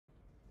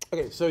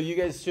Okay, so you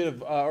guys should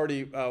have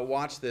already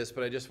watched this,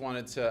 but I just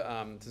wanted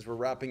to, since we're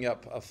wrapping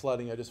up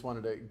flooding, I just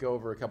wanted to go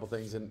over a couple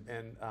things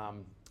and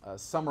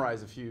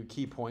summarize a few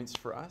key points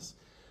for us.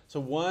 So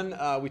one,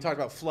 we talked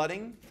about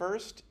flooding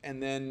first,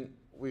 and then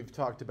we've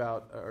talked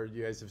about, or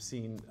you guys have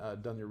seen,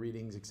 done your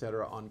readings, et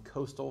cetera, on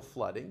coastal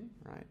flooding,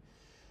 right?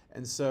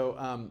 And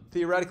so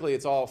theoretically,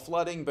 it's all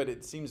flooding, but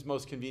it seems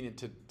most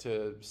convenient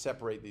to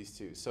separate these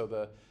two. So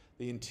the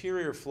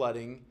interior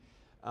flooding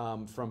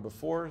from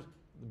before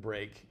the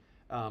break,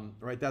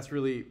 right, that's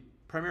really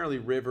primarily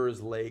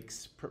rivers,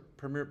 lakes,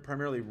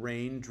 primarily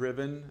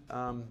rain-driven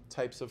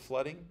types of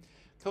flooding.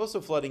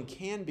 Coastal flooding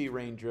can be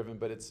rain-driven,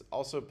 but it's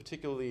also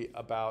particularly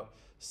about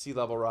sea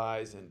level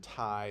rise and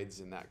tides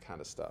and that kind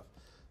of stuff.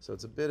 So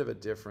it's a bit of a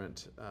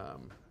different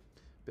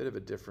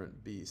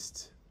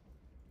beast.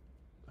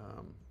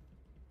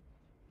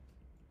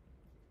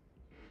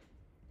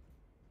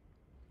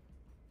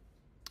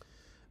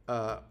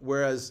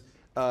 Whereas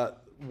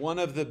one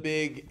of the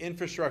big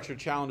infrastructure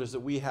challenges that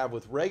we have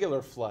with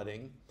regular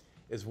flooding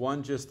is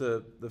one, just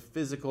the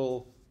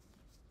physical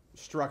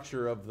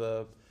structure of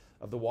the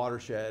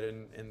watershed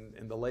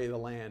and the lay of the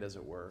land, as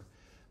it were.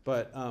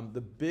 But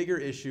the bigger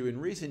issue in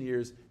recent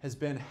years has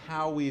been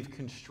how we've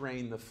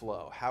constrained the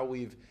flow, how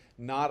we've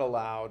not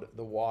allowed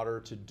the water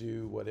to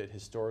do what it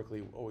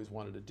historically always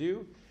wanted to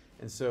do.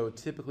 And so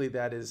typically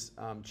that is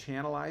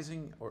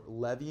channelizing or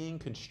leveeing,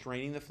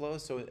 constraining the flow.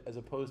 So as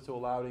opposed to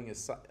allowing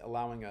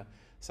a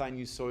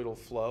sinusoidal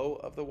flow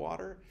of the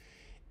water,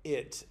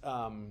 the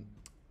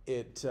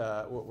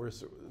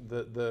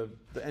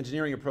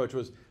engineering approach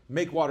was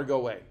make water go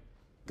away.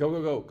 Go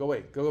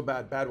away. Go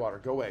bad water,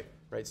 go away.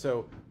 Right?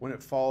 So when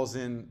it falls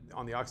in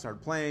on the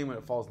Oxnard Plain, when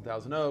it falls in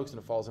Thousand Oaks, and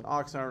it falls in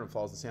Oxnard, and it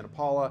falls in Santa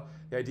Paula,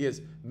 the idea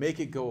is make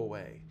it go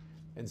away.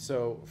 And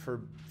so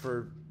for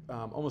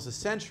almost a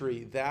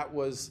century, that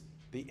was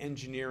the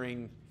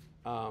engineering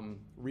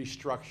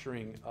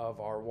restructuring of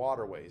our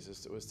waterways.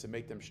 It was to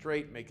make them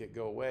straight, make it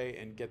go away,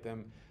 and get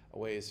them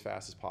away as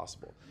fast as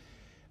possible.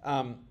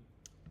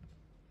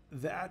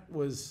 That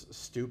was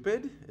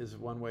stupid, is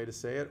one way to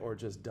say it, or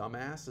just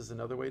dumbass is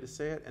another way to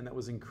say it, and that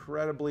was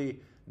incredibly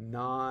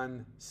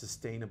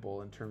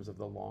non-sustainable in terms of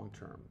the long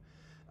term.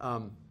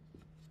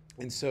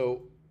 And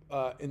so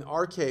in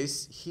our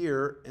case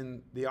here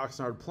in the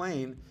Oxnard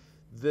Plain,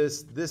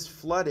 this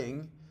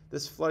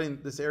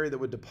area that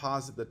would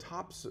deposit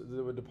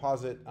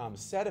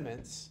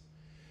sediments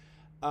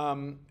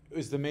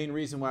is the main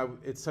reason why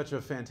it's such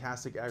a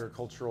fantastic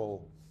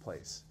agricultural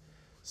place.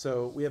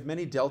 So we have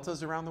many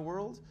deltas around the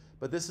world,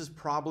 but this is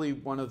probably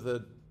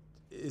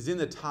is in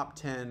the top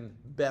 10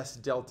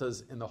 best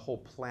deltas in the whole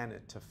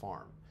planet to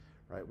farm,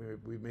 right?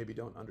 We maybe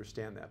don't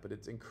understand that, but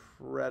it's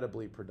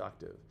incredibly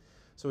productive.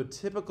 So a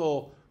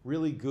typical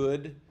really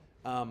good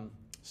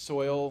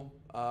soil,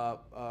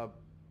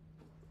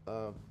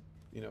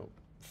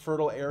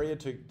 fertile area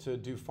to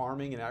do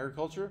farming and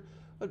agriculture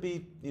would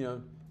be,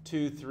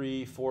 2,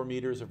 3, 4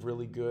 meters of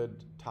really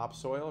good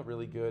topsoil,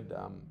 really good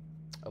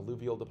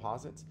alluvial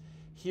deposits.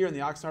 Here in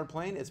the Oxnard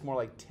Plain, it's more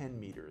like 10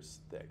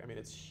 meters thick. I mean,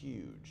 it's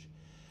huge.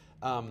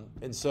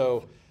 And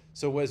so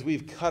as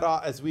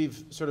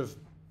we've sort of,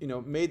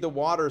 made the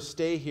water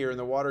stay here and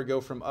the water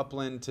go from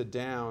upland to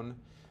down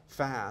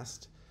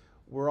fast,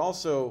 we're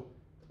also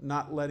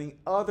not letting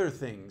other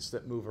things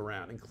that move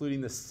around, including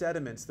the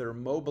sediments that are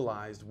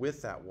mobilized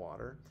with that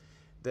water,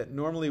 that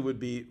normally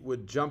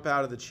would jump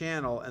out of the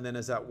channel, and then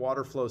as that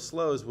water flow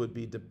slows, would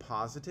be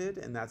deposited,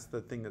 and that's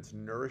the thing that's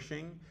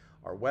nourishing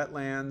our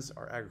wetlands,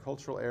 our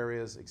agricultural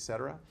areas, et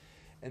cetera.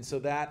 And so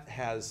that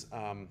has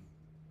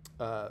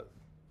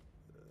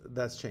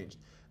that's changed.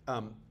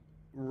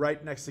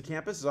 Right next to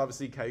campus is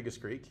obviously Cayugas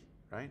Creek,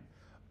 right?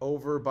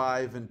 Over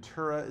by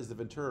Ventura is the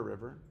Ventura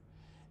River.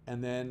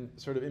 And then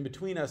sort of in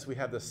between us, we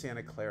have the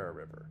Santa Clara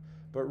River.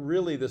 But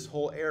really this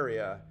whole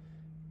area,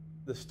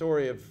 the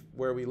story of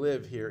where we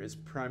live here is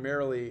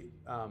primarily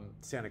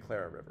Santa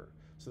Clara River.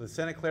 So the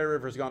Santa Clara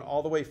River has gone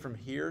all the way from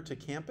here to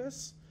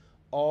campus,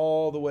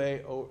 all the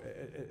way,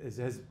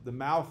 the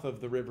mouth of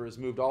the river has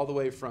moved all the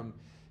way from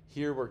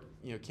here where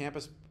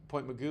campus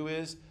Point Mugu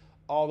is,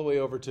 all the way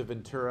over to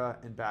Ventura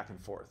and back and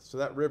forth. So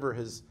that river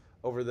has,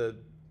 over the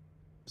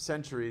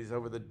centuries,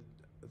 over the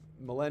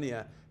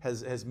millennia,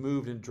 has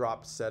moved and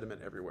dropped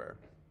sediment everywhere.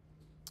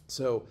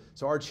 So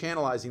our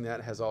channelizing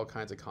that has all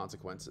kinds of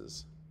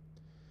consequences.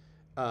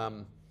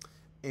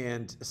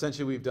 And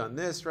essentially we've done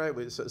this, right?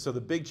 So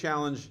the big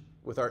challenge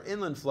with our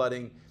inland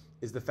flooding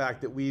is the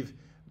fact that we've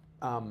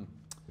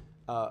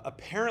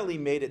apparently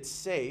made it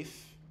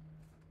safe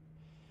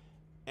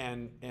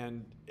and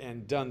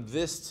done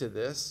this to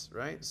this,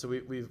 right? So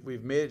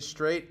we've made it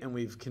straight and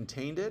we've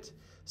contained it.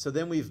 So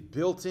then we've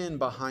built in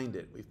behind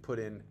it. We've put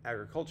in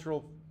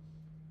agricultural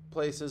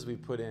places,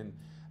 we've put in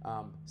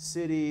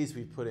cities,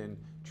 we've put in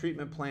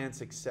treatment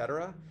plants,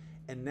 etc.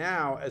 And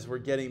now, as we're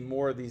getting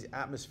more of these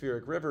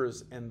atmospheric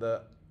rivers and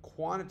the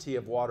quantity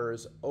of water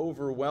is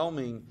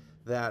overwhelming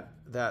that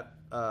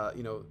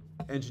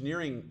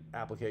engineering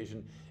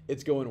application,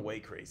 it's going way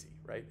crazy,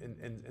 right?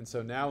 And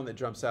so now when it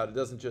jumps out, it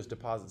doesn't just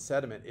deposit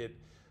sediment, it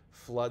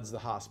floods the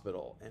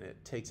hospital, and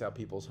it takes out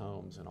people's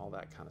homes and all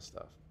that kind of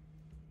stuff.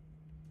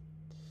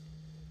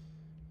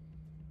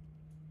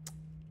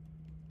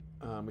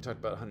 We talked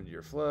about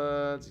 100-year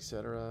floods,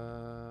 etc.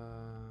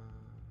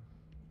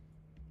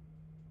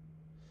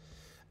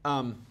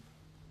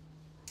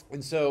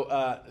 And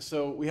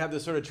so we have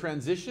this sort of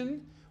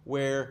transition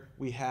where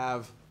we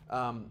have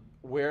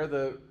where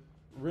the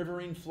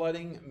riverine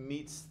flooding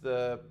meets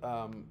the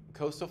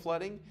coastal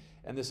flooding,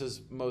 and this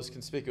is most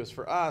conspicuous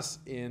for us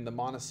in the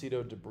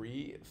Montecito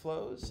debris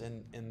flows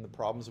and the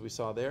problems we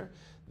saw there.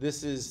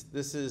 This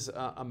is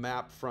a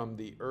map from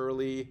the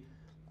early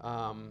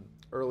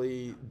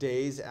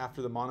days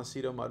after the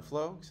Montecito mud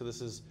flow. So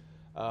this is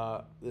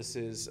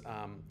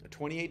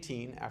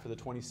 2018 after the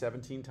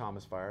 2017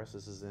 Thomas fire. So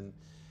this is in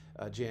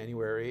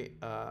January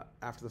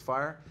after the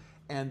fire,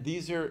 and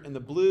these are in the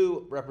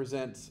blue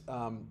represent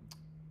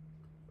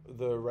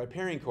the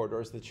riparian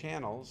corridors, the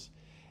channels,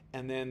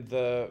 and then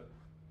the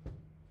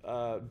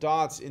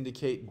dots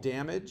indicate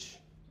damage,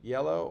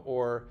 yellow,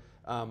 or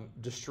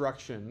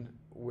destruction,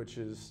 which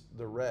is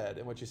the red.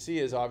 And what you see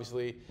is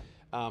obviously,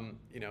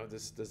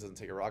 this doesn't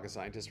take a rocket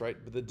scientist, right?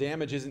 But the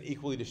damage isn't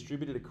equally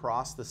distributed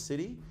across the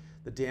city.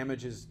 The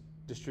damage is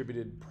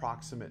distributed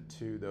proximate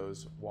to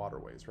those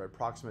waterways, right?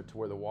 Proximate to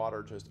where the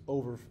water just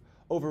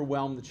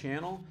overwhelmed the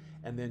channel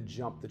and then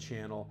jumped the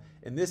channel.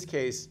 In this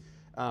case,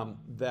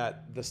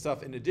 that the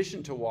stuff, in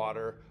addition to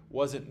water,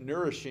 wasn't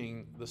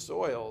nourishing the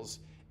soils.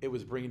 It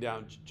was bringing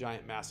down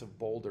giant, massive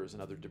boulders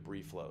and other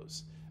debris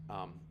flows.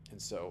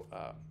 So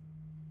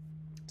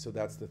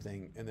that's the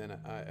thing. And then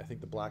I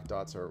think the black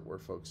dots are where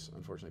folks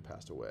unfortunately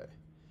passed away.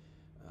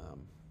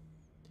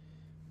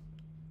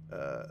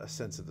 A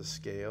sense of the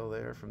scale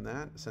there from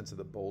that, a sense of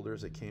the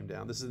boulders that came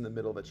down. This is in the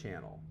middle of a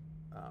channel.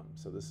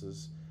 So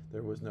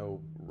there was no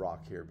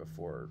rock here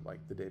before, like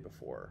the day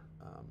before.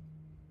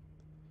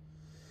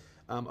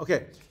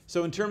 Okay,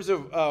 so in terms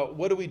of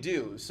what do we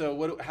do?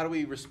 So how do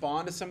we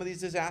respond to some of these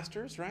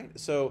disasters, right?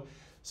 So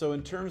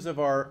in terms of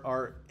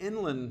our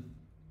inland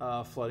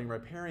flooding,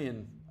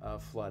 riparian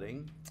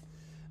flooding,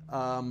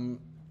 the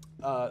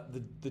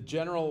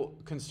general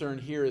concern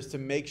here is to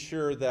make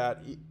sure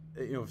that,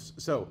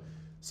 so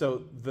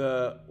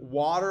the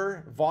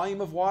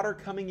volume of water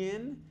coming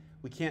in,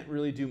 we can't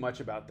really do much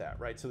about that,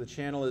 right? So the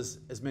channel is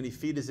as many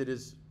feet as it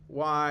is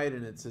wide,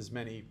 and it's as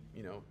many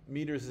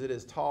meters as it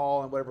is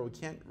tall, and whatever. We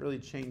can't really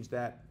change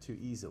that too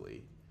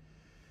easily.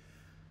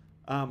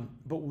 But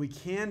what we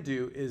can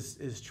do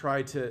is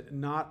try to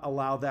not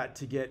allow that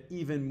to get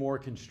even more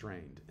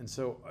constrained. And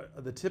so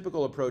the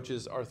typical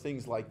approaches are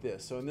things like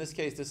this. So in this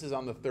case, this is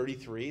on the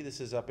 33.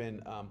 This is up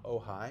in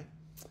Ojai,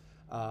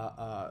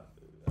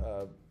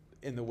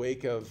 in the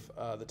wake of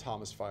the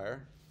Thomas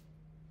fire.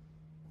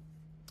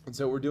 And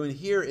so what we're doing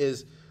here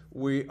is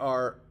we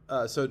are,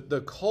 so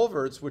the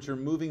culverts, which are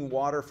moving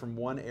water from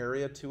one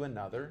area to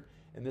another.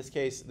 In this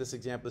case, this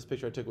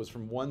picture I took was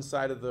from one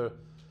side of the,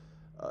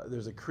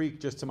 there's a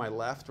creek just to my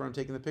left where I'm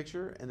taking the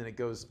picture, and then it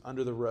goes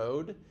under the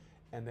road,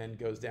 and then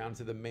goes down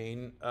to the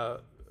main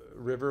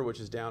river, which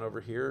is down over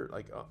here,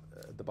 like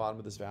at the bottom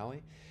of this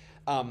valley.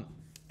 And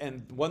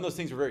one of those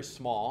things were very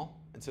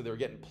small, and so they were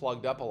getting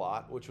plugged up a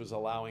lot, which was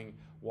allowing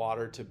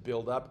water to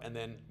build up and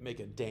then make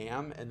a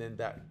dam, and then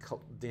that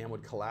dam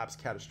would collapse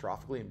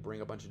catastrophically and bring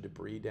a bunch of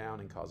debris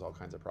down and cause all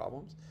kinds of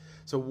problems.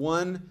 So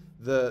one,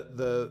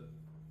 the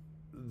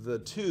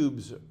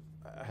tubes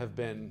have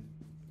been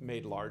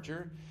made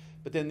larger,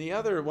 but then the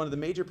other, one of the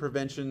major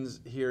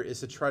preventions here is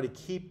to try to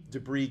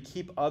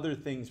keep other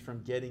things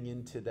from getting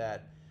into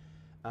that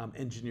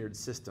engineered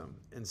system.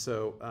 And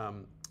so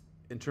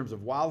in terms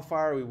of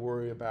wildfire, we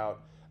worry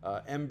about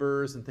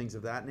embers and things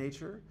of that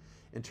nature.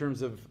 In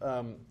terms of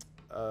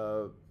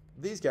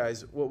these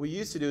guys, what we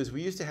used to do is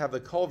we used to have the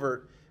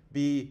culvert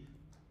be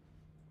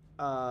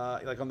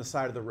like on the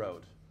side of the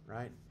road,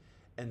 right?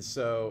 And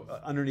so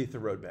underneath the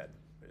roadbed,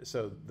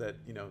 so that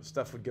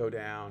stuff would go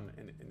down,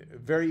 and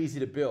very easy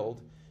to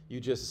build. You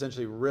just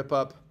essentially rip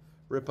up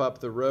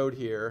the road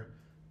here,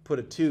 put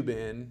a tube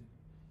in,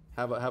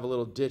 have a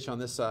little ditch on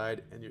this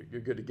side, and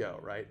you're good to go,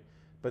 right?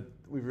 But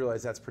we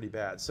realized that's pretty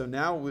bad. So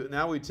now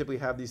we typically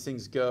have these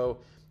things go,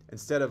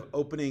 instead of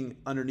opening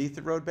underneath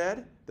the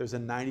roadbed, there's a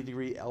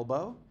 90-degree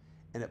elbow,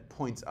 and it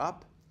points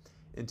up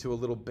into a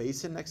little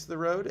basin next to the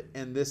road.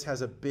 And this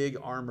has a big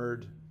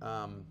armored,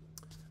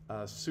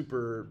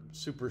 super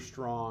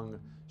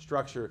strong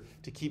structure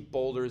to keep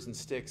boulders and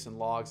sticks and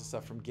logs and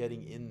stuff from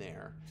getting in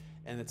there.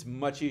 And it's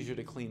much easier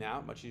to clean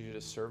out, much easier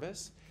to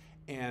service.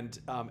 And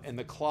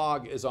the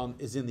clog is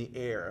in the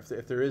air.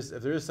 If there is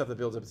stuff that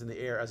builds up, it's in the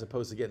air, as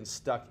opposed to getting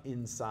stuck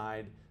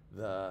inside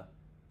the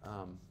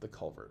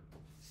culvert.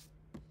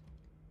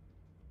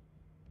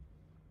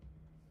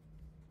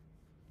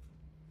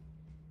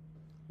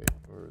 Okay,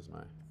 where's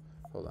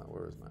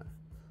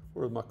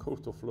my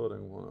coastal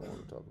flooding one I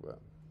want to talk about?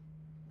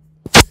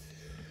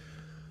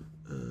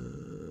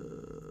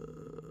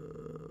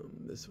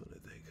 This one, I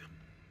think.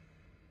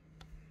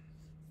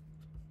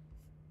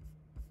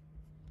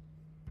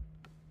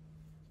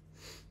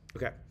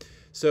 Okay,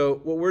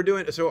 So what we're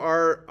doing, so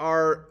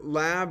our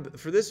lab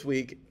for this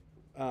week,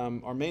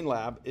 our main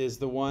lab is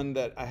the one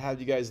that I had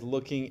you guys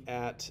looking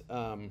at.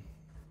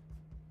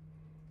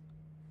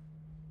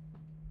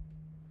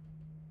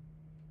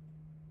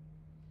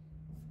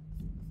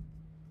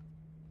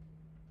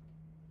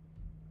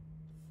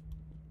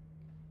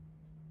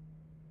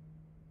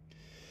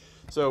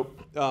 So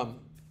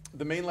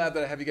the main lab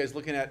that I have you guys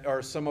looking at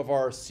are some of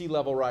our sea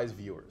level rise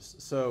viewers.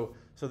 So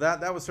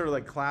that was sort of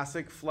like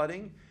classic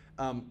flooding.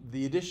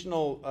 The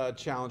additional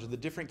challenge, or the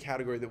different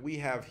category that we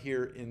have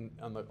here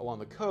along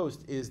the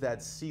coast, is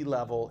that sea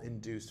level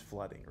induced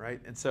flooding,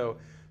 right? And so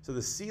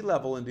the sea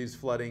level induced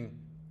flooding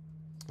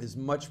is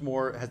much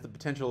more, has the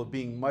potential of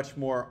being much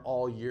more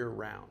all year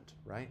round,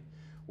 right?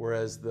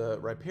 Whereas the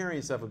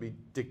riparian stuff would be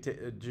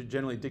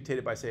generally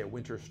dictated by, say, a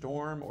winter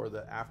storm or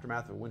the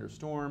aftermath of a winter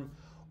storm,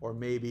 or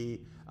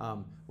maybe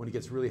when it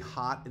gets really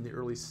hot in the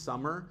early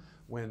summer,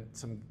 when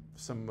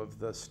some of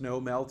the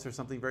snow melts or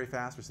something very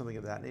fast, or something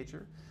of that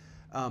nature.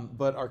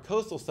 But our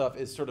coastal stuff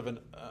is sort of an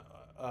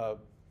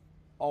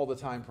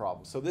all-the-time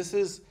problem. So this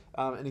is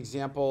an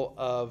example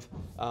of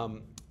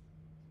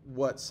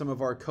what some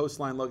of our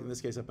coastline looked, in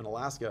this case up in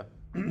Alaska,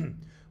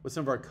 what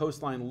some of our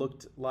coastline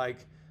looked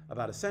like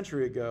about a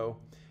century ago,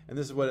 and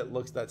this is what it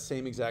looks, that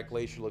same exact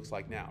glacier looks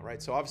like now,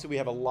 right? So obviously we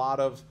have a lot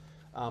of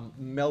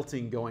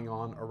melting going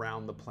on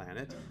around the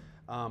planet.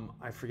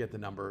 I forget the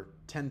number,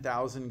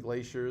 10,000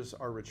 glaciers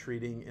are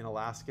retreating in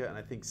Alaska, and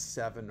I think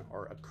 7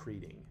 are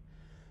accreting.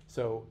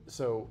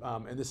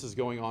 And this is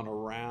going on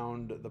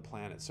around the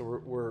planet.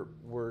 So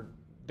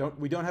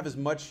we don't have as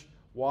much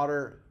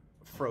water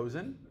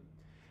frozen,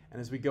 and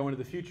as we go into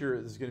the future,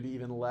 there's going to be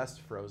even less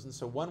frozen.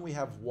 So one, we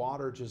have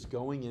water just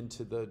going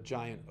into the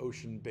giant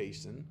ocean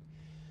basin.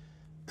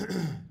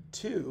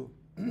 Two,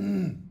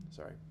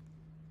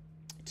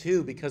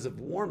 because of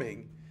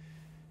warming,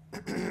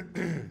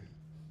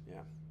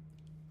 yeah,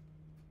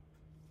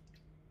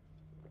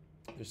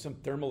 there's some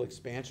thermal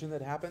expansion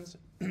that happens.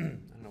 I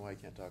don't know why I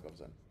can't talk all of a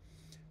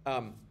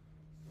sudden.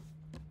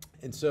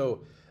 And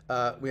so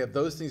we have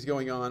those things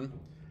going on.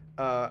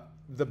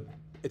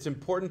 It's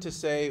important to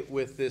say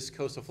with this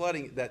coastal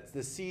flooding that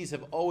the seas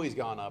have always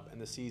gone up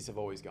and the seas have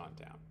always gone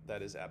down.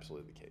 That is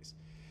absolutely the case.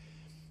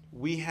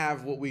 We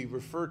have what we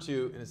refer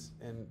to,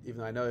 and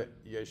even though I know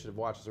you guys should have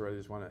watched this already, I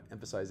just want to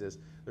emphasize this,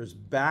 there's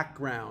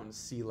background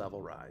sea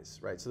level rise,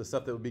 right? So the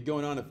stuff that would be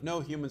going on if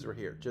no humans were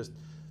here, just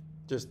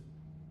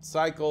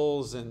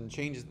cycles and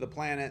changes to the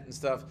planet and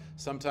stuff.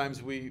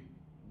 Sometimes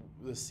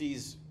the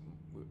seas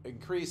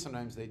increase,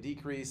 sometimes they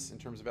decrease in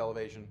terms of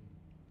elevation.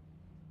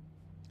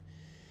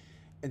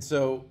 And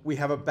so we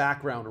have a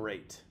background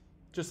rate,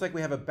 just like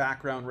we have a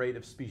background rate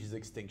of species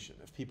extinction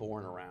if people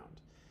weren't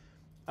around.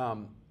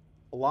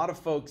 A lot of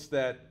folks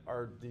that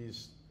are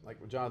these,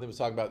 like what Jonathan was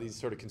talking about, these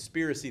sort of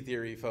conspiracy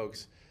theory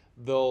folks,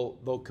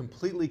 they'll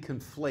completely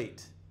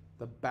conflate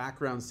the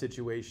background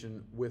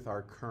situation with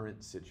our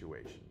current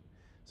situation.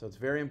 So it's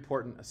very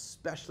important,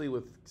 especially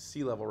with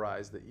sea level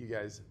rise, that you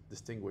guys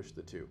distinguish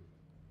the two.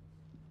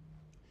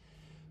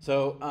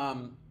 So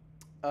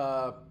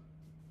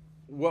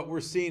what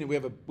we're seeing, we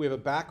have a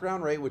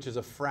background rate, which is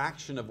a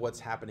fraction of what's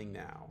happening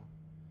now.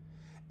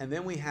 And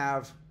then we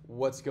have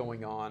what's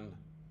going on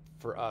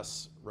for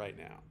us right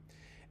now.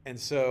 And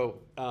so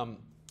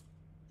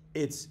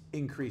it's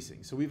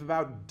increasing. So we've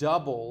about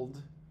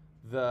doubled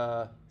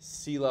the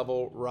sea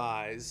level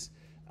rise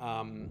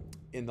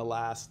in the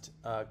last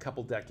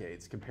couple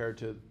decades compared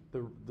to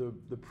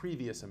the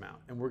previous amount.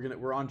 And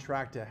we're on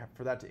track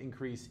for that to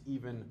increase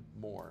even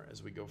more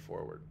as we go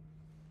forward.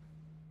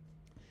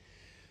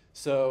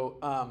 So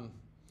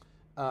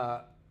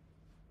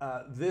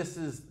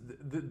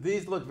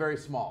these look very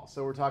small.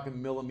 So we're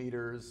talking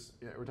millimeters.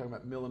 We're talking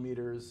about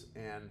millimeters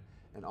and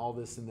all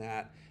this and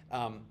that.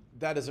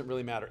 That doesn't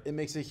really matter. It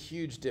makes a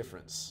huge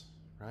difference,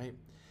 right?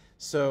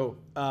 So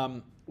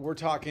we're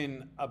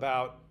talking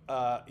about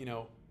let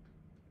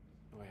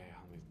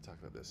me talk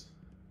about this.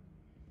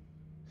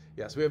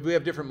 Yes, we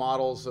have different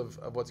models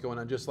of what's going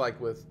on. Just like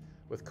with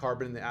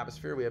carbon in the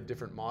atmosphere, we have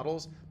different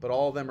models, but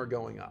all of them are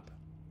going up.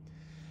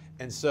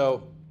 And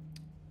so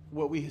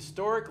what we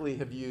historically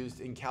have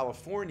used in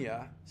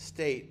California,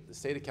 the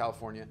state of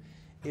California,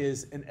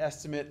 is an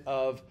estimate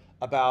of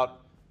about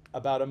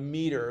a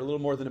meter, a little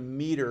more than a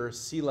meter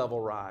sea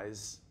level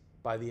rise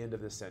by the end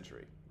of this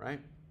century, right?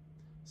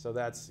 So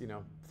that's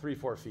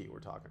 3-4 feet we're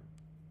talking.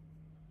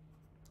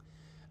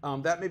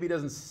 That maybe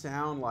doesn't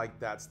sound like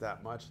that's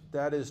that much.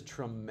 That is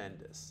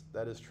tremendous.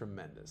 That is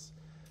tremendous.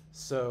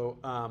 So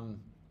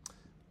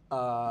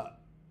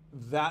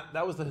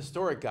that was the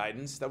historic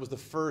guidance. That was the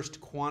first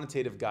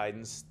quantitative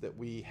guidance that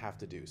we have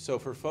to do. So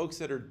for folks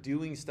that are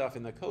doing stuff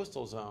in the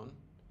coastal zone,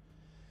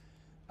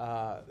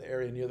 the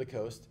area near the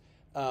coast,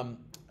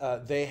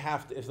 they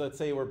have to, let's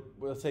say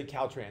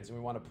Caltrans and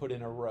we want to put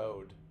in a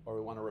road or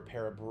we want to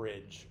repair a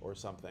bridge or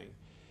something,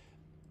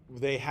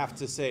 they have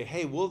to say,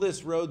 hey, will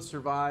this road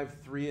survive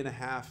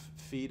 3.5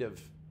 feet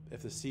if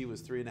the sea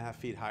was 3.5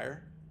 feet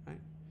higher,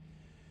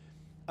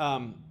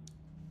 right?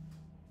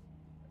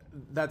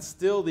 That's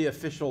still the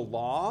official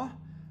law,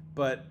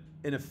 But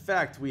in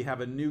effect, we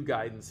have a new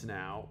guidance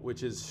now,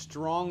 which is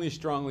strongly,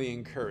 strongly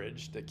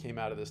encouraged, that came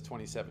out of this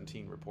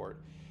 2017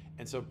 report.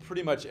 And so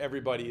pretty much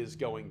everybody is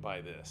going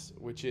by this,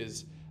 which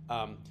is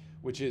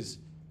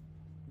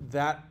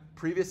that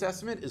previous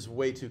estimate is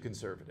way too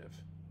conservative.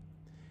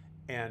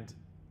 And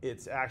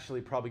it's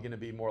actually probably going to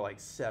be more like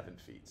 7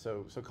 feet.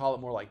 So call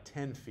it more like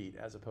 10 feet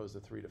as opposed to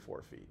 3 to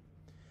 4 feet.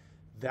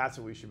 That's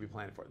what we should be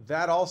planning for.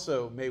 That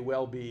also may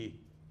well be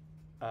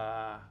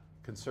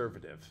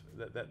conservative.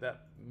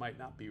 That might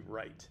not be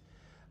right.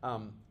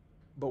 But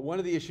one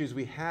of the issues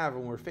we have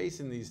when we're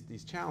facing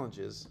these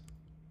challenges,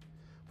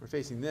 we're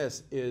facing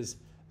this, is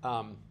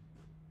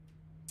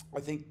I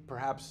think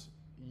perhaps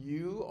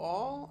you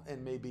all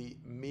and maybe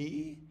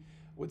me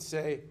would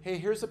say, hey,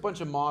 here's a bunch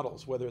of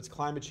models, whether it's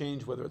climate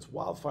change, whether it's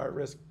wildfire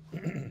risk.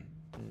 Sorry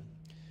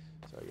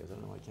guys, I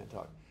don't know why I can't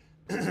talk.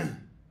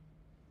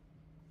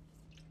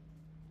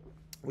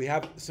 We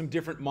have some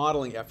different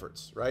modeling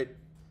efforts, right?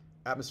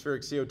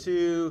 Atmospheric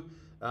CO2,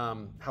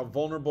 how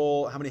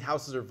vulnerable, how many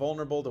houses are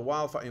vulnerable to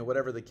wildfire,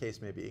 whatever the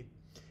case may be.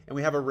 And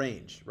we have a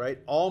range, right?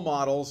 All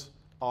models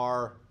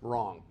are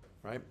wrong,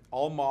 right?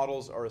 All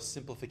models are a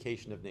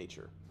simplification of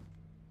nature.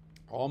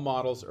 All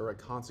models are a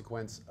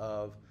consequence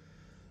of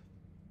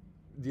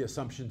the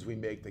assumptions we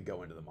make that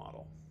go into the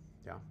model,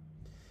 yeah?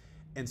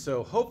 And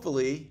so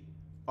hopefully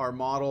our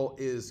model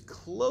is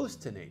close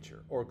to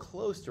nature or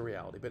close to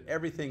reality, but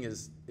everything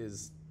is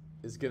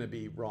going to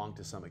be wrong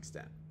to some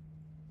extent.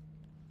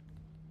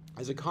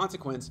 As a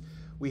consequence,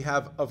 we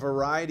have a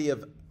variety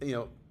of,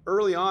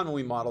 early on when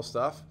we model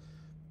stuff,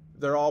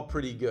 they're all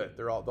pretty good.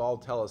 They all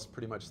tell us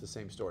pretty much the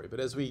same story. But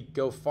as we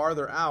go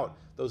farther out,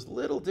 those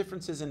little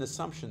differences in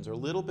assumptions or a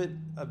little bit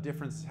of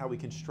difference how we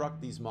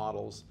construct these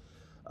models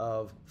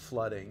of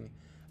flooding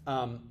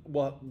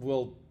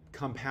will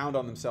compound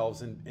on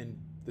themselves, and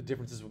the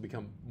differences will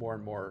become more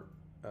and more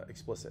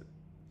explicit.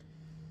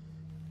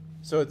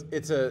 So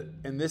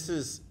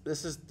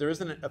there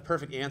isn't a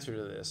perfect answer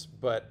to this,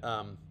 but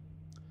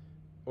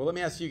well, let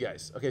me ask you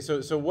guys. Okay,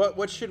 so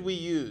what should we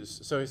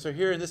use? So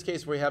here in this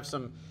case we have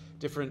some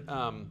different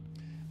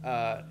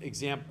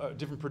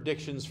different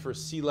predictions for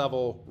sea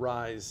level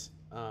rise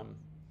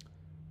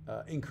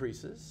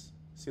increases,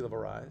 sea level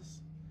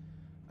rise.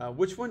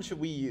 Which one should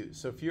we use?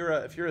 So if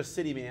you're a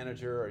city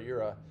manager or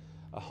you're a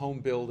home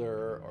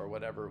builder or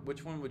whatever,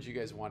 which one would you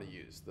guys want to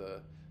use?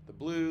 The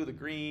blue, the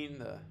green,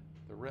 the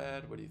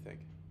red? What do you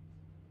think?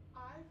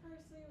 I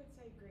personally would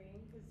say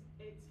green because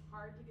it's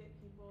hard to get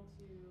people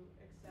to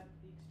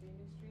accept the extreme.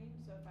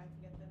 So if I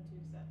can get them to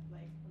accept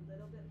like a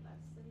little bit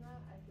less than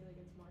that, I feel like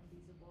it's more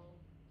feasible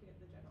to get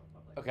the general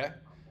public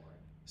on board.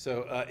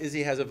 So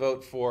Izzy has a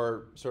vote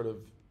for sort of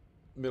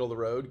middle of the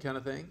road kind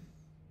of thing.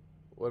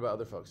 What about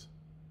other folks?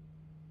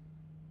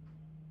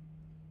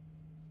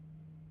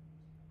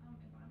 If I'm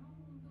a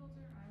home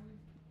builder, I would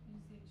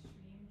use the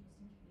extreme just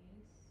in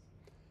case.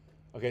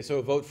 Okay, so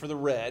a vote for the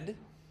red.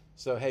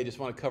 So hey, just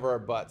want to cover our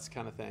butts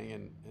kind of thing,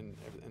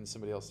 and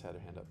somebody else had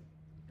their hand up.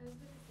 I was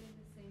going to say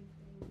the same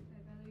thing.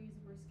 I'd rather use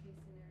worst case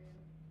scenario.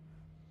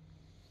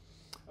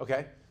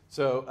 Okay,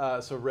 so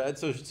red.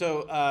 So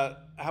how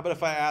about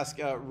if I ask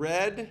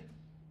red,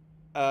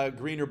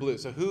 green, or blue?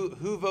 So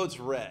who votes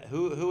red?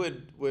 Who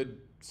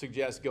would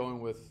suggest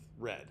going with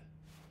red?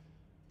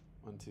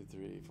 1, 2,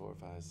 3, 4,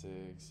 5, 6, 7,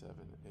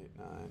 8,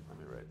 9. Let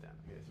me write it down.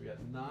 Okay, so we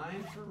got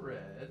 9 for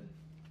red.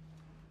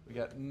 We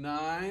got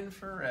 9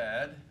 for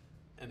red.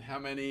 And how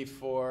many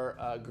for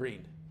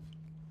green?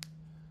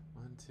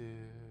 1, 2,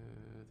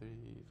 3,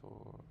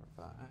 4,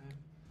 5.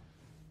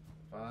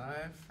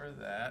 5 for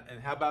that.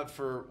 And how about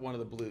for one of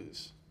the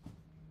blues?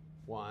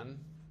 1.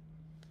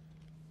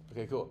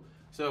 Okay, cool.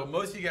 So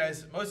most of you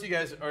guys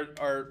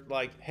are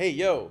like, hey,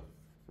 yo,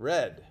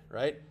 red,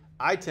 right?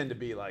 I tend to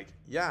be like,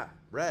 yeah,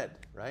 red,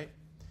 right?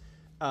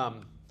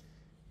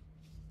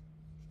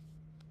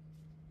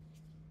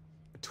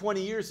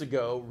 20 years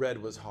ago,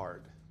 red was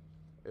hard.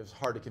 It was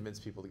hard to convince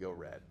people to go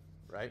red,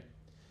 right?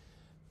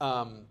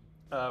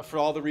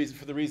 For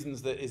the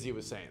reasons that Izzy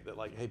was saying, that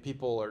like, hey,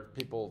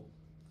 people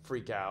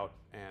freak out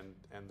and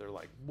they're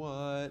like,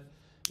 what,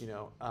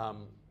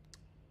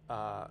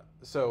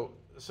 so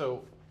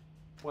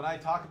when I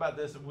talk about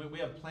this, we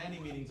have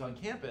planning meetings on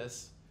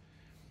campus,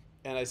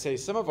 and I say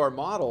some of our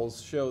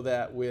models show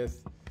that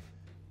with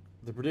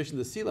the prediction of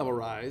the sea level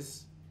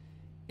rise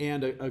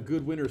and a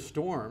good winter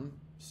storm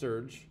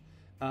surge,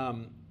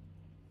 the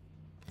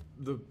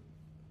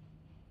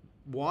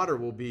water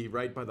will be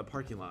right by the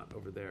parking lot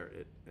over there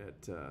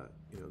at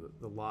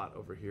the lot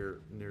over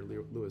here near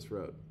Lewis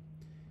Road.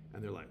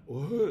 And they're like,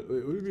 what?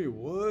 Wait, what do you mean,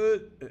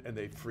 what? And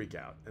they freak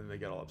out and they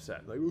get all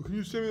upset. Like, well, can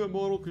you send me that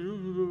model? Can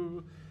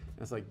you? And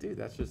it's like, dude,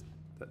 that's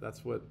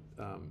what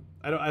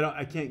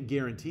I can't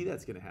guarantee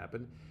that's going to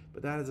happen,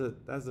 but that's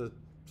a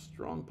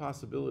strong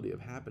possibility of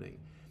happening.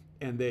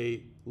 And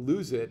they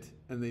lose it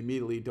and they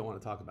immediately don't want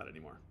to talk about it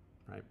anymore,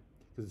 right?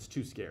 Because it's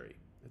too scary.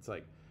 It's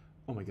like,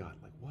 oh my God,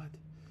 like what?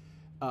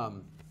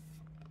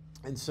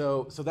 And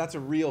so that's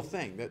a real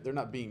thing. That they're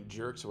not being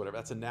jerks or whatever.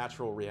 That's a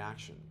natural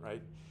reaction,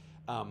 right?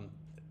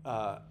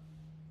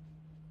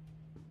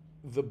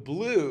 the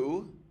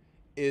blue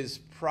is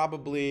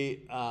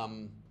probably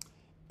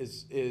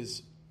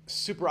is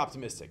super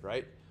optimistic,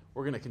 right?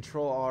 We're gonna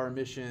control all our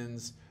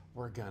emissions.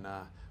 We're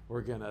gonna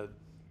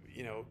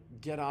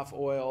get off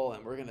oil,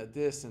 and we're gonna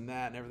this and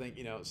that and everything.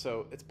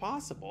 So it's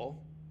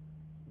possible,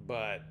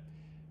 but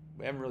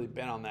we haven't really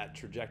been on that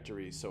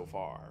trajectory so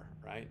far,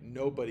 right?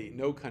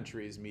 No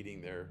country is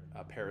meeting their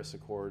Paris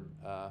Accord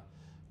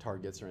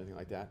targets or anything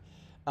like that.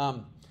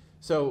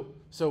 So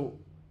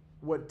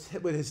what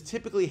has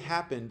typically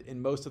happened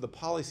in most of the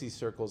policy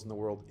circles in the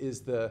world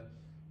is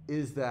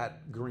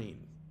that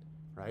green,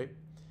 right?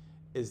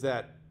 Is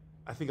that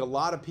I think a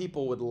lot of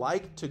people would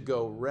like to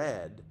go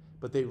red,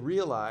 but they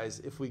realize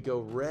if we go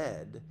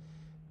red,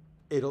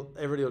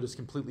 everybody will just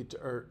completely,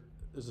 or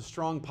there's a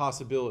strong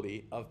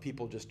possibility of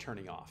people just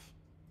turning off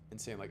and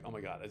saying like, oh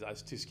my God,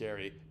 it's too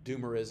scary.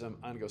 Doomerism,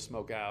 I'm gonna go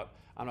smoke out.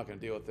 I'm not gonna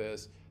deal with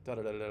this. Da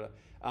da da da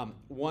da.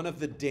 One of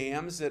the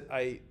dams that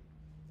I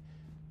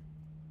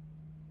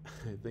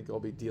think I'll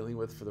be dealing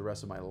with for the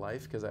rest of my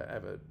life, because I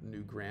have a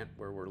new grant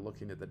where we're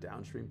looking at the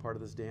downstream part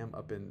of this dam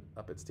up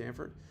at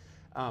Stanford.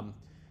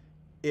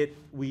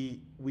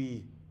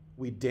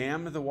 We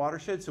dammed the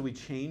watershed, so we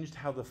changed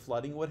how the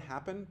flooding would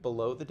happen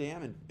below the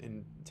dam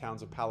in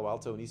towns of Palo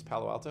Alto and East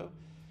Palo Alto.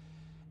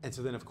 And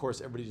so then, of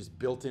course, everybody just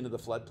built into the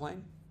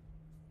floodplain.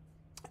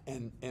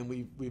 And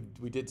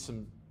we did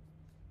some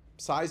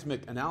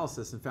seismic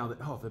analysis and found that,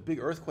 if a big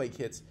earthquake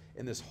hits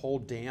and this whole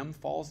dam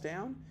falls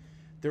down,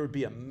 there would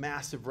be a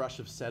massive rush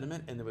of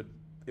sediment, and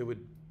it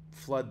would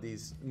flood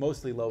these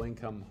mostly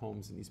low-income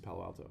homes in East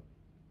Palo Alto.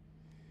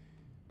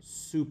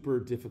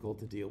 Super difficult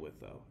to deal with,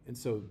 though. And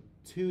so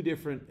 2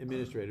 different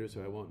administrators,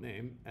 who I won't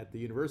name, at the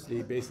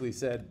university basically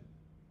said,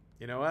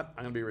 you know what,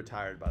 I'm going to be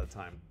retired by the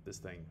time this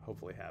thing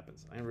hopefully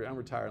happens. I'm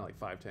retired in like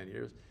 5-10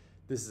 years.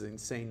 This is an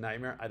insane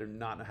nightmare. I do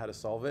not know how to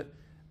solve it.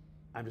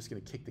 I'm just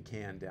going to kick the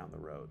can down the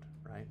road,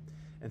 right?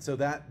 And so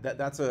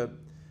that's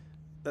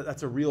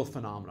a real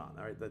phenomenon,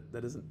 all right?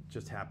 That doesn't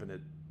just happen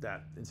at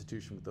that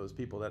institution with those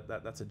people.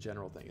 That's a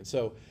general thing. And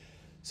so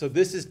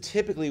this is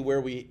typically where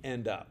we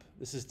end up.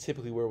 This is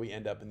typically where we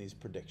end up in these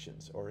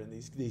predictions or in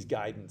these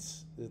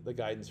guidance, the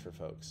guidance for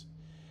folks.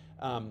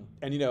 And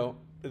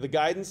the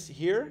guidance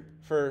here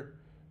for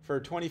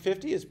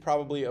 2050 is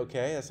probably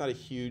okay. That's not a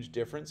huge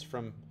difference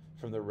from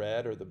the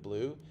red or the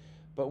blue.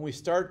 But when we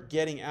start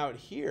getting out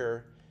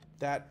here,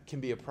 that can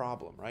be a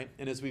problem, right?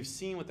 And as we've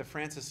seen with the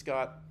Francis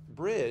Scott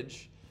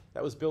Bridge,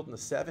 that was built in the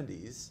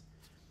 70s.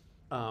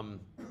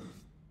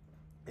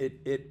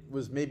 It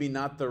was maybe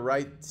not the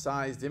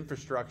right-sized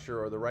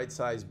infrastructure or the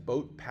right-sized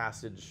boat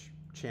passage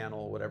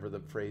channel, whatever the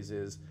phrase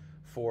is,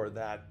 for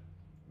that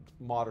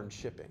modern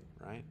shipping,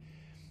 right?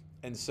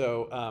 And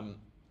so,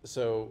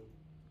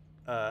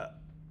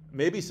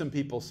 maybe some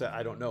people said,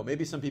 I don't know,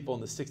 maybe some people in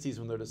the 60s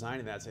when they're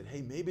designing that said,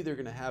 hey, maybe they're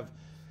going to have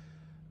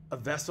a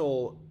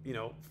vessel,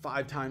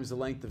 5 times the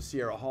length of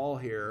Sierra Hall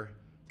here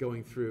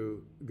going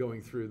through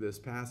this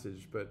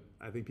passage. But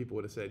I think people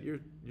would have said, you're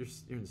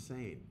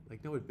insane.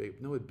 Like no one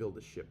would build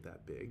a ship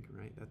that big,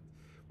 right?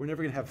 We're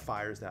never going to have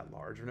fires that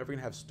large. We're never going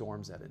to have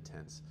storms that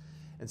intense.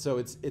 And so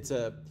it's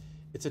a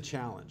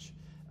challenge.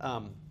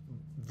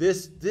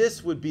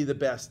 This would be the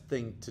best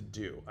thing to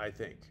do, I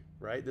think,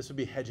 right? This would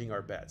be hedging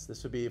our bets.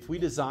 This would be, if we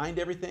designed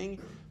everything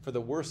for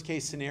the worst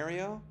case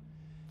scenario,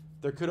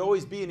 there could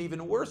always be an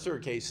even worser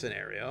case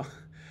scenario,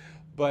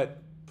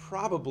 but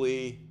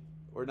probably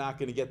we're not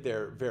going to get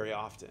there very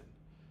often.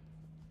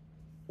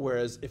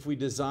 Whereas if we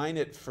design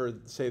it for,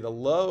 say, the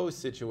low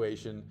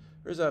situation,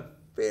 there's a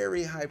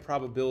very high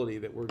probability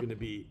that we're going to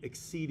be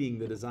exceeding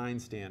the design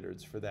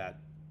standards for that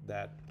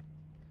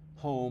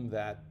home,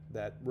 that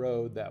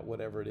road, that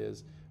whatever it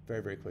is,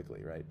 very, very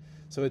quickly, right?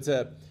 So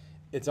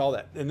it's all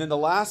that. And then the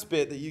last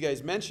bit that you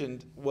guys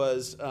mentioned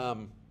was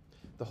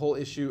the whole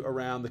issue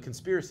around the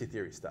conspiracy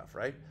theory stuff,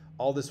 right?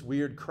 All this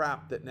weird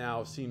crap that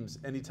now seems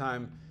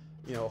anytime,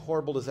 a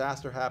horrible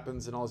disaster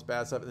happens and all this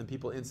bad stuff, and then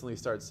people instantly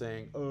start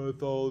saying, oh,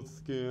 it's all a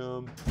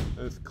scam,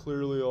 and it's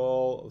clearly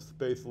all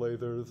space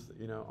lasers,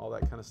 all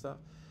that kind of stuff.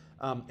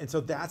 And so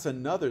that's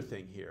another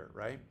thing here,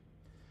 right?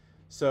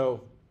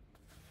 So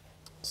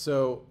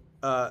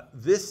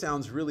this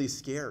sounds really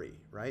scary,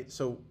 right?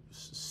 So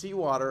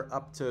seawater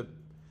up to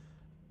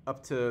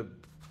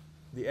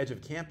the edge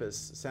of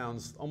campus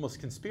sounds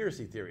almost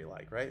conspiracy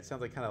theory-like, right? It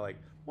sounds like kind of like,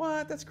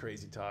 what? That's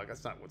crazy talk.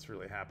 That's not what's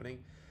really happening.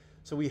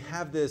 So we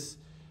have this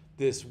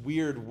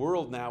weird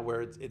world now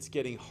where it's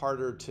getting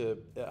harder to,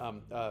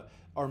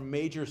 our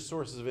major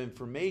sources of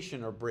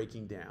information are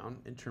breaking down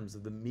in terms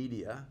of the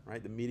media,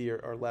 right? The media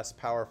are less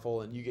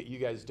powerful, and you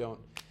guys don't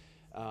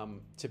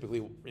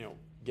typically,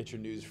 get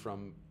your news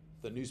from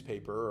the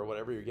newspaper or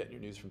whatever. You're getting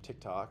your news from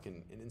TikTok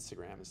and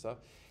Instagram and stuff.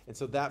 And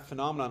so that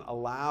phenomenon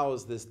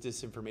allows this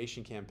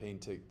disinformation campaign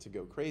to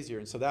go crazier.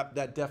 And so that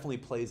definitely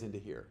plays into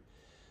here.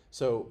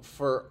 So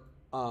for,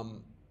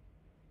 I'll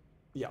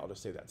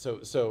just say that.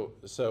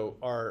 So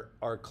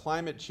our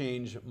climate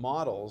change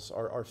models,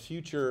 our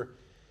future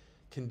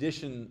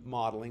condition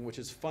modeling, which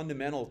is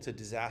fundamental to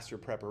disaster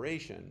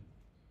preparation,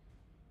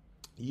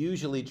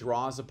 usually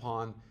draws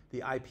upon the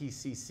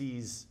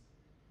IPCC's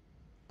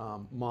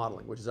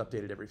modeling, which is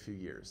updated every few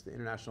years, the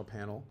International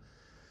Panel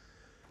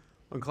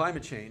on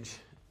Climate Change.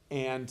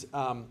 And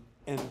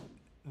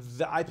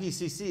the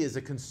IPCC is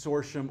a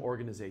consortium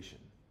organization,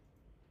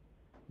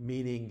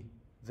 meaning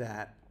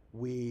that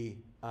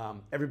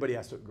everybody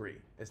has to agree.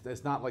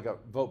 It's not like a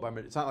vote by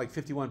majority. It's not like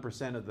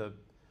 51%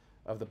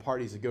 of the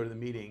parties that go to the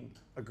meeting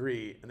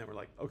agree, and then we're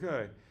like,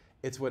 okay.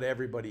 It's what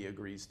everybody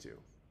agrees to.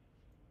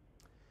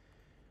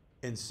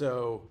 And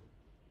so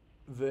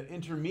the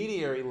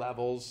intermediary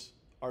levels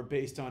are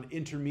based on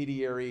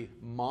intermediary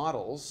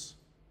models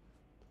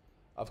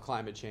of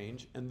climate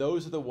change, and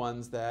those are the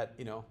ones that,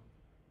 you know,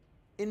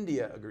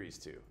 India agrees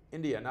to.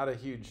 India, not a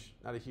huge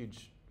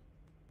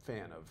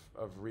fan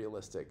of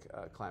realistic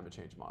climate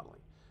change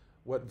modeling.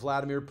 What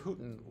Vladimir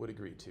Putin would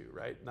agree to,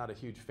 right? Not a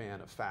huge fan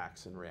of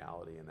facts and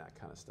reality and that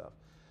kind of stuff.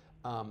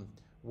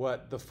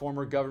 What the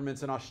former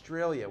governments in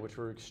Australia, which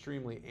were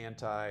extremely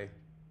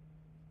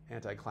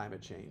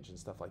anti-climate change and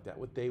stuff like that,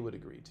 what they would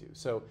agree to.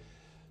 So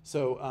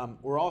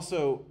we're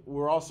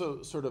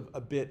also sort of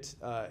a bit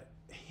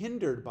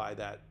hindered by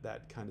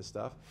that kind of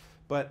stuff.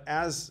 But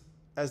as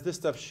this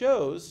stuff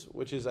shows,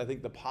 which is I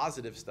think the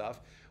positive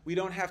stuff, we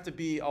don't have to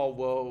be all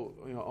woe,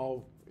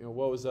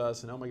 woe is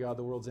us, and oh my God,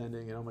 the world's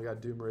ending, and oh my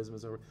God, doomerism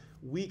is over.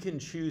 We can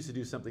choose to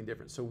do something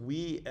different. So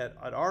we at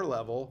our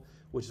level,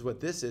 which is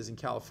what this is in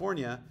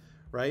California,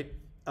 right?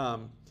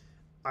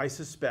 I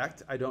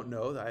suspect, I don't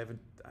know,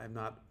 I'm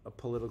not a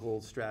political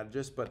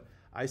strategist, but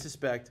I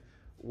suspect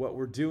what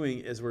we're doing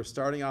is we're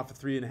starting off at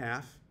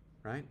 3.5,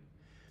 right?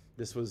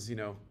 This was,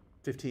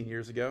 15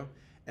 years ago.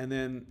 And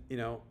then,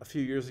 a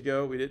few years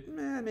ago, we did,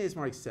 maybe it's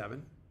more like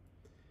 7.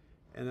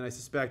 And then I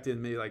suspect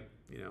in maybe like,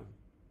 a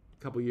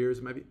couple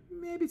years, maybe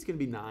it's going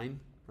to be 9,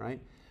 right?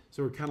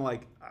 So we're kind of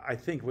like, I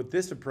think with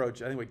this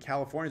approach, I think what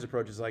California's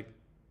approach is like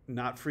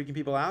not freaking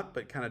people out,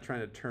 but kind of trying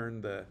to turn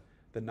the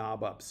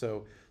knob up.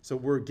 So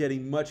we're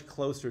getting much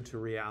closer to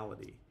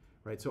reality,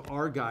 right? So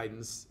our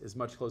guidance is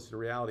much closer to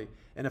reality.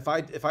 And if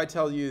I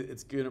tell you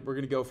we're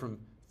going to go from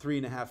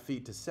 3.5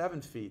 feet to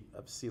 7 feet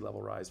of sea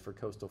level rise for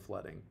coastal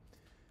flooding,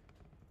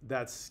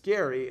 that's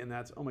scary, and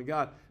that's, oh my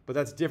God, but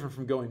that's different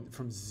from going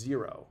from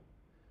 0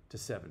 to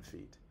 7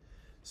 feet.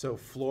 So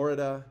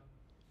Florida,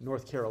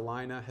 North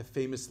Carolina have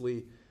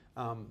famously,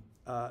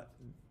 at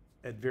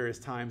various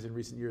times in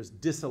recent years,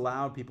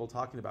 disallowed people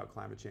talking about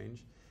climate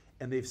change.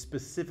 And they've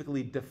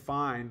specifically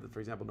defined, for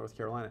example, North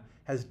Carolina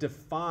has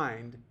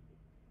defined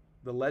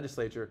the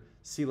legislature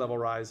sea level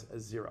rise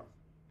as 0.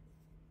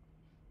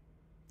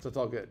 So it's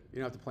all good. You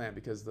don't have to plan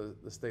because the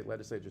state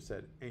legislature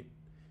said,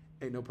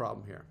 ain't no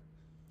problem here.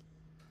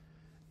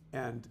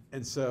 And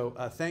so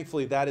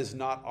thankfully that is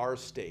not our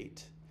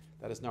state.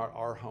 That is not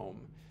our home.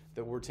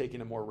 That we're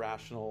taking a more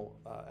rational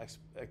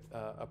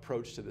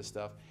approach to this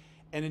stuff.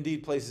 And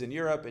indeed places in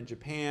Europe and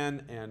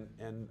Japan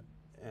and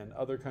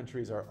other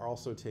countries are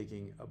also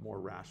taking a more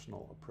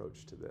rational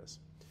approach to this.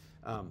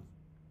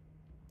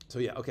 So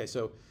yeah, okay,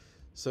 so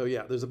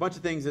yeah, there's a bunch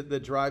of things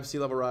that drive sea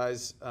level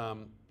rise,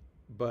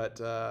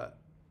 but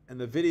in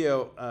the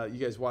video, you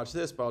guys watch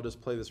this, but I'll just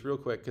play this real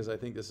quick because I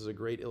think this is a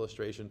great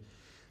illustration.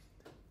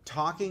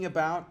 Talking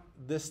about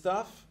this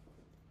stuff,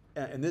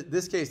 in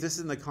this case, this is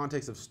in the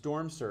context of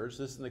storm surge,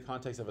 this is in the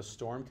context of a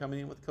storm coming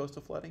in with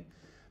coastal flooding,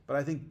 but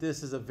I think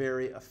this is a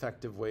very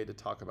effective way to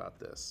talk about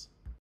this.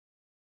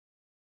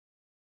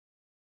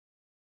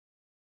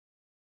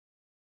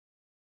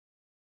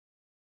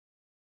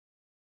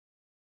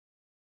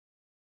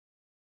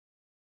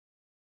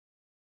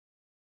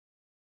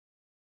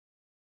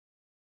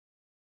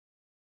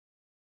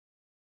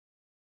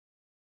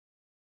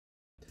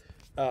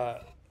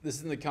 This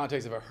is in the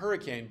context of a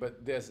hurricane,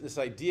 but this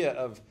idea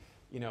of,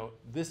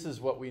 this is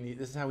what we need,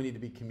 this is how we need to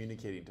be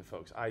communicating to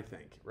folks, I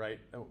think, right?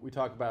 We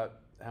talk about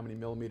how many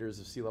millimeters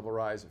of sea level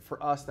rise.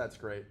 For us, that's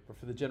great, but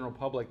for the general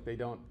public, they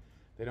don't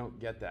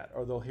get that.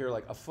 Or they'll hear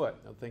like a foot,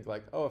 they'll think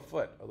like, oh, a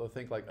foot, or they'll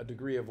think like a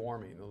degree of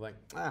warming. They'll think,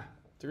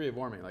 degree of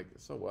warming, like,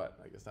 so what?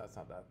 I guess that's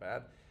not that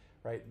bad,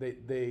 right?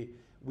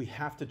 We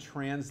have to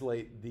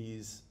translate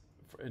these,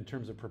 in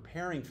terms of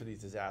preparing for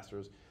these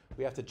disasters,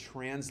 we have to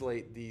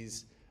translate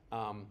these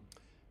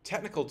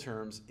technical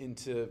terms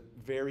into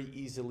very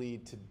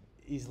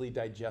easily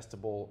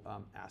digestible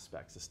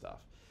aspects of stuff.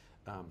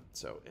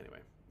 So anyway,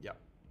 yeah.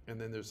 And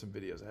then there's some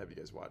videos I have you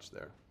guys watch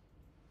there.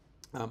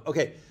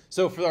 Okay,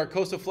 so for our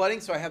coastal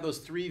flooding, so I have those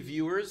 3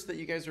 viewers that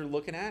you guys are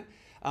looking at.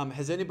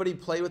 Has anybody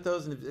played with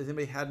those, and has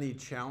anybody had any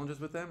challenges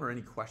with them or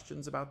any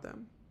questions about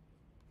them?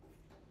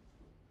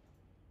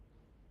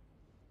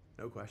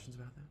 No questions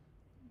about them?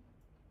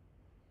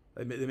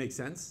 They make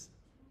sense?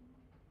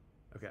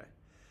 Okay.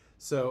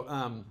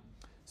 So,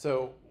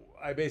 so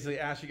I basically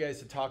asked you guys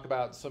to talk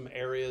about some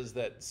areas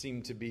that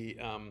seem to be,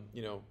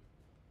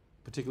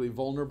 particularly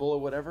vulnerable or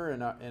whatever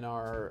in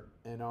our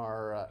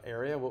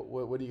area.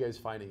 What are you guys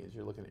finding as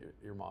you're looking at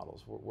your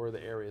models? Where are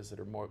the areas that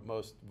are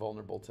most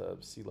vulnerable to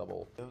sea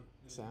level?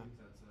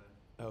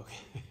 Okay.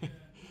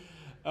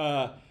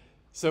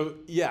 So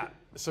yeah.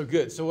 So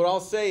good. So what I'll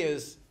say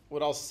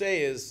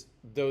is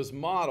those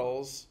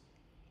models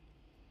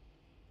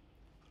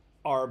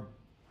are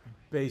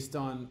based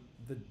on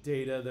the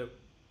data that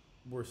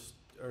we're,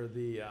 or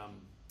the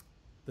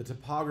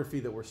topography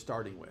that we're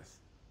starting with.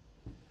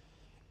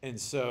 And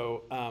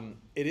so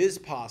it is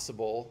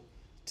possible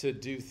to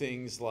do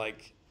things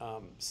like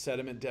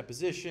sediment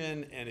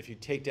deposition, and if you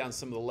take down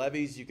some of the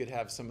levees, you could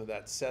have some of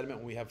that sediment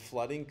when we have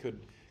flooding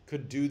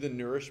could do the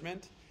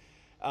nourishment.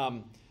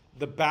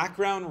 The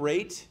background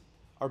rate,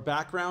 our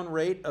background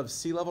rate of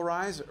sea level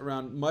rise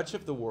around much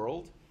of the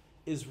world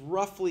is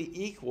roughly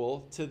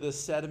equal to the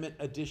sediment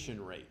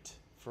addition rate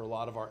for a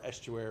lot of our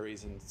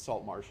estuaries and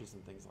salt marshes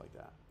and things like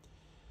that.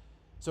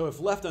 So if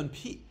left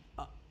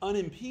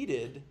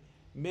unimpeded,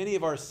 many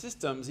of our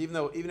systems, even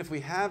if we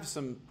have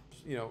some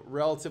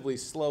relatively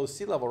slow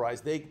sea level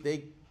rise, they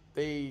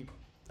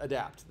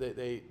adapt.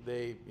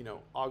 They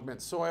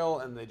augment soil,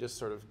 and they just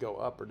sort of go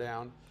up or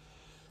down.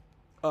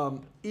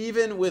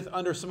 Even with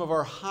under some of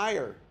our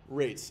higher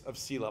rates of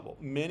sea level,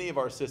 many of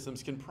our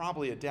systems can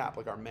probably adapt,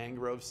 like our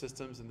mangrove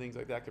systems and things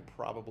like that could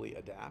probably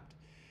adapt.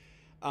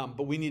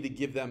 But we need to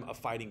give them a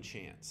fighting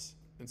chance.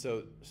 And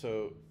so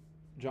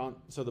John,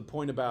 so the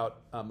point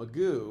about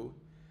Mugu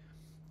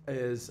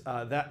is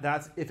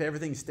that's if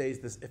everything stays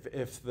this,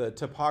 if the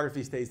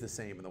topography stays the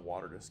same and the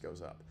water just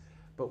goes up.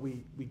 But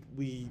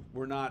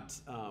we're not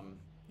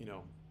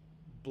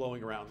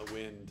blowing around the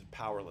wind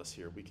powerless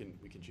here. We can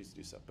choose to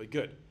do stuff. But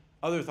good.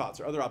 Other thoughts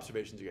or other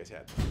observations you guys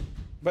had?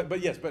 But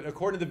yes, but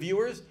according to the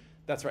viewers,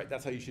 that's right.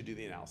 That's how you should do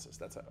the analysis.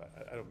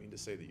 I don't mean to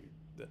say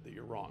that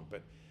you're wrong,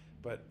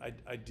 but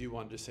I do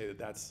want to just say that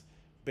that's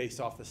based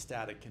off the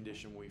static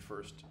condition when we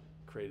first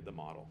created the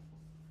model.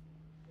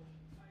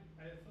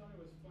 I thought it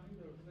was funny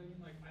though, because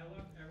I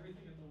left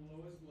everything at the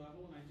lowest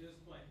level, and I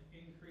just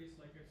increased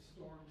if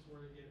storms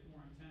were to get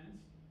more intense,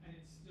 and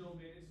it still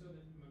made it so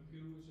that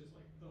Mugu was just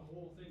the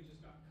whole thing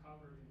just got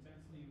covered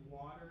intensely in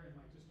water and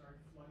just started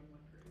flooding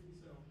like crazy.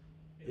 So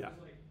it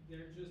was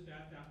they're just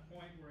at that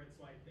point where it's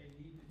they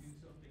need to do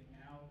something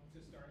now to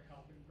start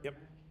helping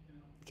prevent.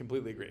 Yep.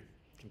 Completely agree.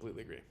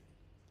 Completely agree.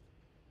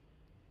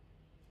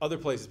 Other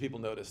places people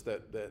notice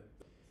that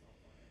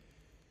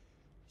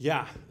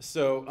yeah.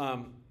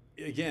 So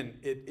again,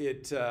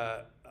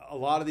 a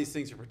lot of these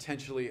things are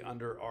potentially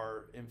under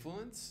our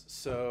influence.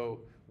 So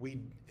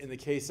in the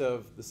case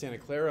of the Santa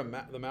Clara,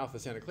 the mouth of the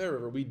Santa Clara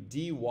River, we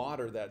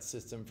de-water that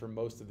system for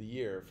most of the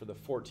year for the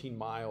 14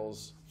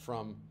 miles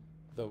from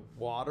the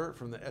water,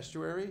 from the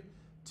estuary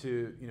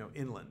to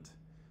inland,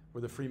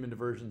 where the Freeman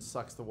diversion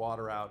sucks the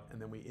water out,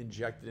 and then we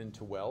inject it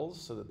into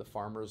wells so that the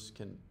farmers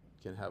can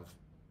have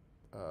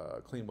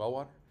clean well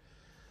water.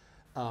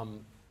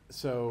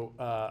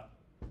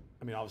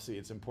 Obviously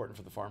it's important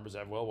for the farmers to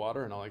have well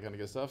water and all that kind of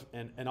good stuff.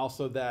 And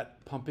also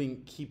that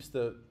pumping keeps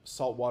the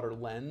saltwater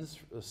lens,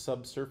 the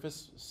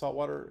subsurface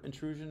saltwater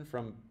intrusion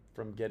from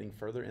getting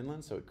further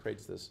inland, so it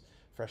creates this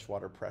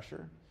freshwater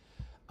pressure.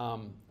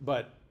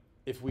 But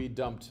if we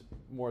dumped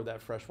more of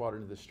that fresh water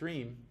into the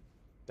stream,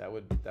 that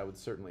would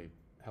certainly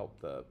help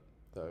the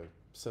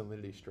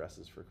salinity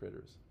stresses for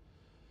critters.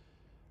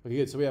 Okay,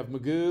 good. So we have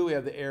Mugu, we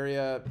have the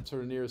area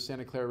sort of near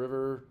Santa Clara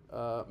River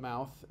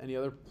mouth. Any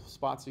other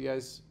spots you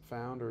guys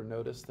found or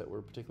noticed that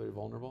were particularly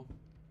vulnerable?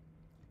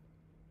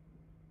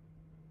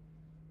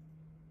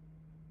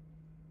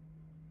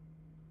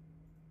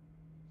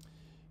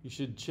 You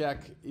should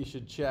check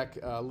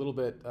a little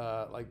bit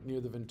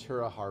near the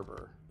Ventura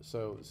Harbor.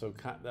 So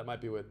that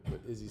might be what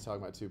Izzy's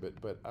talking about too.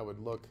 But I would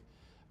look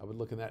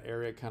in that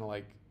area, kind of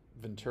like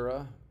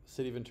Ventura,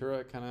 City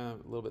Ventura, kind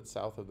of a little bit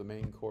south of the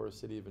main core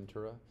city of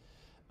Ventura.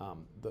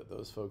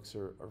 Those folks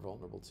are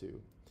vulnerable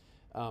too.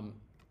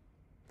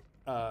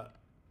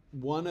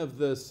 One of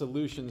the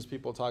solutions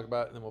people talk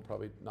about, and then we'll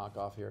probably knock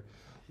off here,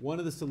 one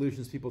of the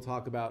solutions people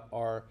talk about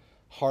are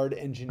hard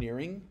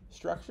engineering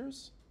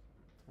structures,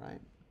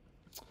 right?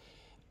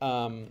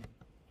 Do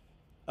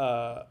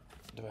I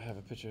have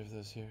a picture of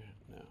this here?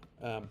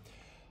 No.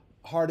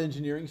 Hard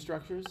engineering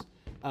structures.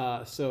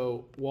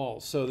 So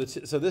walls. So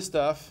this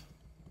stuff.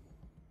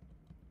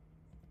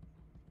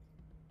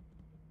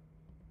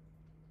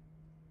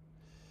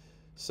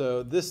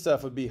 So this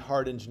stuff would be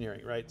hard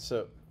engineering, right?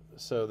 So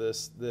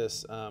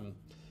this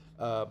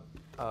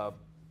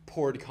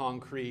poured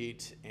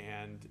concrete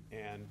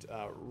and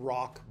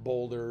rock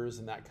boulders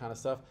and that kind of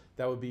stuff.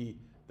 That would be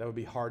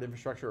hard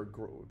infrastructure, or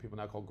what people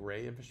now call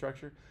gray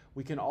infrastructure.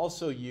 We can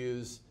also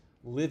use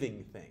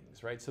living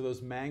things, right? So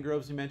those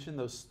mangroves you mentioned,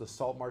 the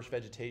salt marsh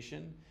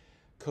vegetation,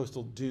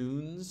 coastal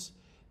dunes,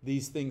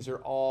 these things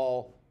are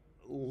all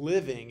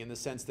living in the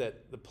sense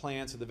that the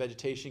plants or the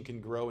vegetation can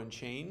grow and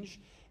change.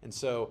 And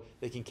so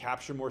they can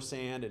capture more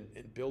sand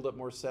and build up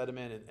more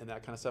sediment and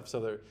that kind of stuff.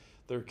 So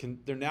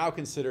they're now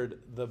considered,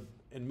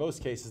 in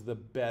most cases, the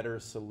better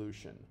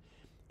solution.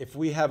 If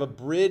we have a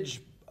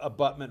bridge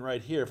abutment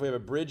right here, if we have a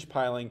bridge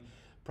piling,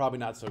 probably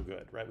not so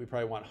good, right? We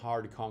probably want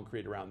hard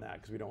concrete around that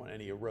because we don't want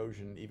any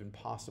erosion even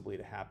possibly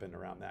to happen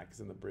around that, because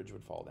then the bridge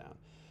would fall down.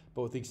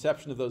 But with the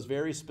exception of those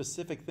very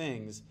specific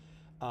things,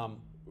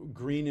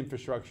 green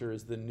infrastructure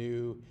is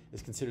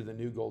considered the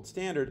new gold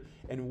standard,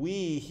 and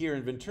we here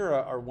in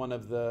Ventura are one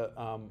of the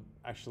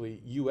actually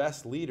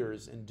U.S.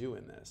 leaders in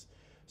doing this.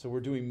 So we're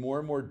doing more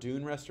and more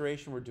dune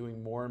restoration. We're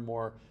doing more and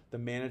more the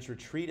managed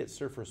retreat at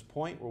Surfers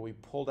Point, where we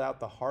pulled out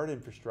the hard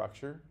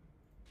infrastructure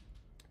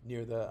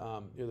near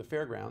the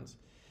fairgrounds,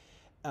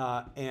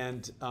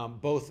 and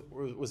both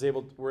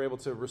were able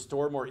to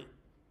restore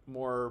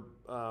more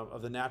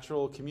of the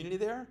natural community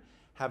there,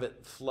 have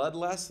it flood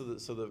less,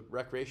 so the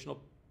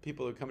recreational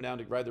people that are coming down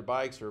to ride their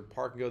bikes or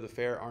park and go to the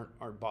fair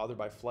aren't bothered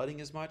by flooding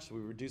as much. So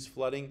we reduced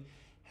flooding,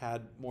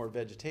 had more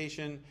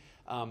vegetation,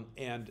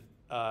 and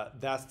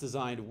that's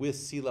designed with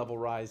sea level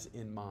rise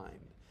in mind.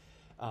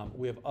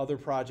 We have other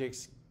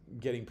projects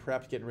getting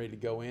prepped, getting ready to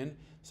go in,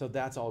 so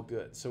that's all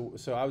good.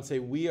 So I would say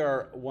we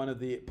are one of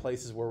the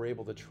places where we're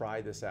able to try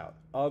this out.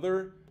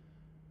 Other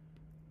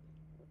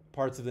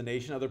parts of the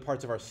nation, other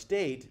parts of our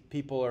state,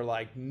 people are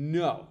like,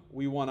 no,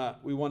 we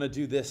wanna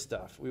do this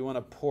stuff. We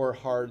wanna pour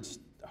hard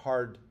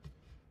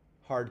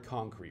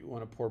concrete. We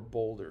want to pour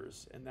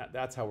boulders, and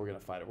that's how we're going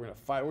to fight it. We're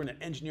going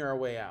to engineer our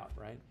way out,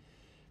 right?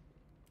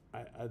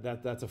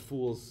 That's a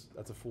fool's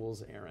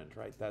errand,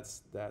 right?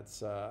 That's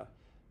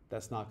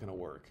not going to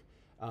work.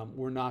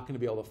 We're not going to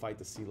be able to fight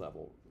the sea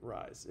level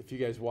rise. If you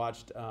guys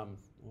watched, what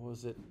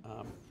was it?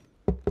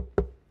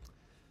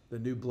 The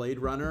new Blade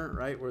Runner,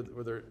 right? Where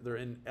they're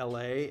in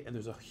LA and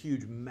there's a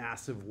huge,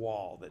 massive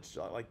wall that's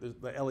like the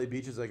LA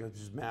beach is like a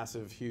just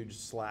massive, huge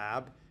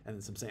slab and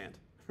then some sand,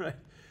 right?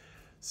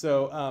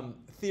 So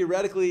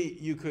theoretically,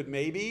 you could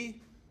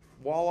maybe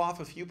wall off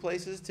a few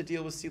places to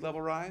deal with sea level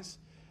rise.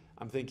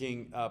 I'm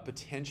thinking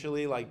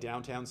potentially like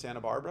downtown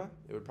Santa Barbara.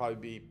 It would probably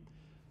be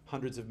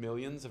hundreds of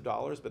millions of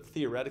dollars, but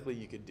theoretically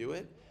you could do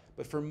it.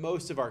 But for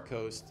most of our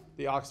coast,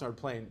 the Oxnard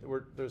Plain,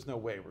 there's no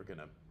way we're going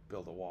to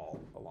build a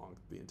wall along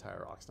the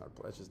entire Oxnard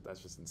Plain.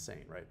 That's just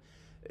insane, right?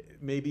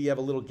 Maybe you have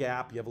a little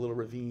gap, you have a little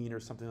ravine or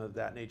something of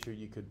that nature,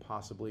 you could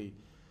possibly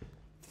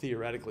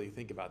theoretically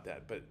think about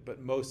that, but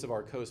most of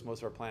our coast, most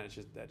of our planet,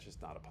 that's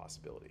just not a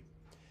possibility.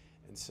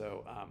 And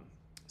so,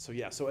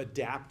 so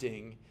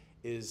adapting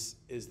is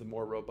the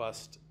more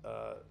robust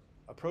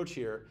approach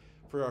here.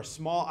 For our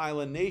small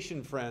island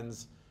nation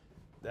friends,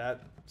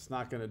 that's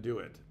not going to do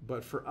it.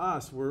 But for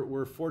us,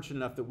 we're fortunate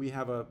enough that we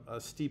have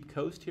a steep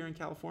coast here in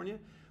California.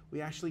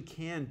 We actually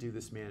can do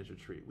this managed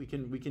retreat. We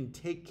can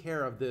take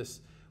care of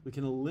this. We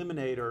can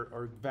eliminate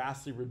or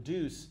vastly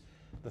reduce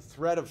the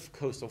threat of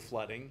coastal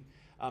flooding.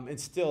 And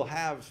still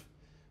have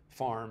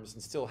farms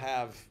and still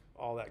have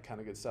all that kind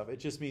of good stuff.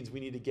 It just means we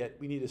need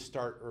to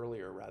start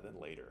earlier rather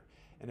than later.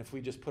 And if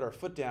we just put our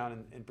foot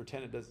down and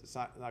pretend it's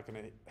not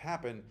going to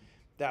happen,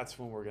 that's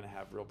when we're going to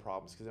have real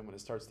problems. Because then when it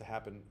starts to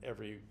happen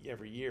every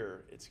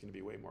year, it's going to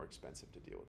be way more expensive to deal with.